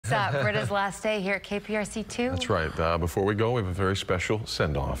It's Britta's last day here at KPRC 2. That's right. Before we go, we have a very special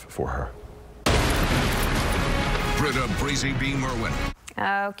send-off for her. Britta Merwin.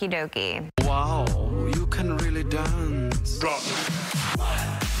 Okie dokie. Wow, you can really dance.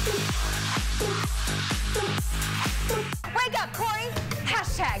 Wake up, Corey.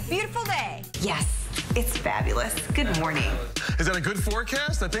 Hashtag beautiful day. Yes, it's fabulous. Good morning. Is that a good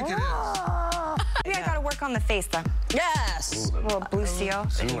forecast? I think it is. Maybe I gotta work on the face, though. Yes. A little blue seal.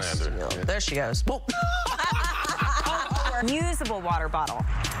 Zoolander. There she goes. Whoa. Usable water bottle.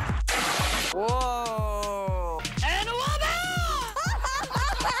 Whoa. And a woman!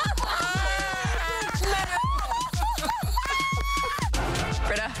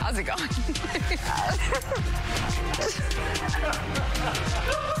 Britta, how's it going?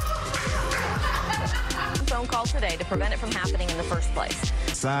 Phone call today to prevent it from happening in the first place.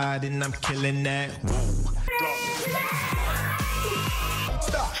 Side and I'm killing that.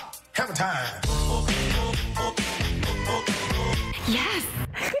 Stop. Have a time. Yes.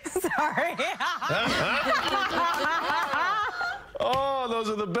 Sorry. Oh, those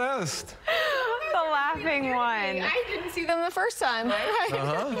are the best. The laughing one. I didn't see them the first time.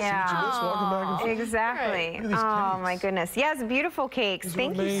 Yeah. Exactly. Oh, my goodness. Yes, beautiful cakes.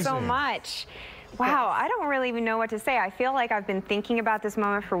 Thank you so much. Wow, I don't really even know what to say. I feel like I've been thinking about this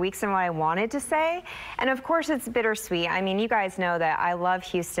moment for weeks and what I wanted to say. And of course, it's bittersweet. I mean, you guys know that I love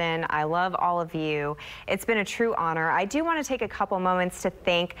Houston. I love all of you. It's been a true honor. I do want to take a couple moments to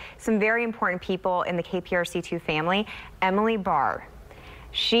thank some very important people in the KPRC2 family. Emily Barr.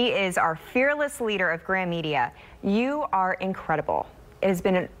 She is our fearless leader of Graham Media. You are incredible. It has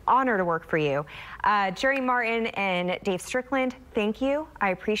been an honor to work for you. Jerry Martin and Dave Strickland, thank you. I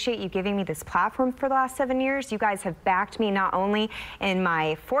appreciate you giving me this platform for the last 7 years. You guys have backed me not only in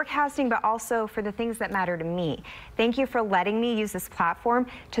my forecasting, but also for the things that matter to me. Thank you for letting me use this platform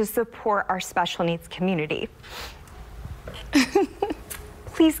to support our special needs community.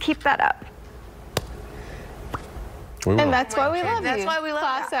 Please keep that up. And that's why we love you. That's why we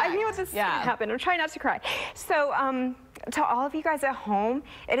love you. I knew this was going to happen. I'm trying not to cry. So, to all of you guys at home,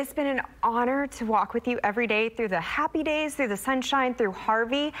 it has been an honor to walk with you every day through the happy days, through the sunshine, through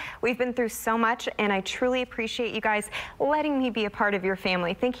Harvey. We've been through so much, and I truly appreciate you guys letting me be a part of your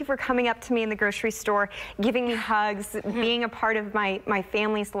family. Thank you for coming up to me in the grocery store, giving me hugs, being a part of my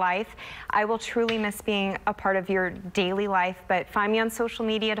family's life. I will truly miss being a part of your daily life, but find me on social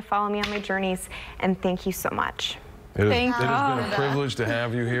media to follow me on my journeys, and thank you so much. It has been a privilege to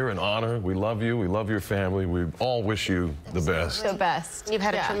have you here, an honor. We love you. We love your family. We all wish you the best. The best. You've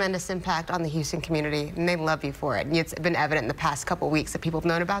had a tremendous impact on the Houston community, and they love you for it. And it's been evident in the past couple of weeks that people have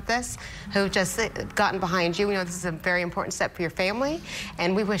known about this, who've just gotten behind you. We know this is a very important step for your family,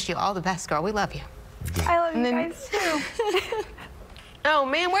 and we wish you all the best, girl. We love you. I love you guys, too. Oh,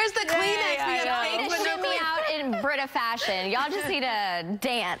 man, where's the Kleenex? Way to show me out in Britta fashion. Y'all just need to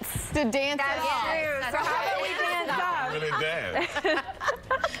dance. To dance. That's true. So how about we dance up? Really dance. But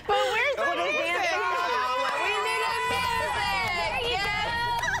where's the dance? We need a music.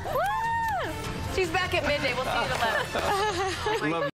 She's back at midday. We'll see you at 11. Love you.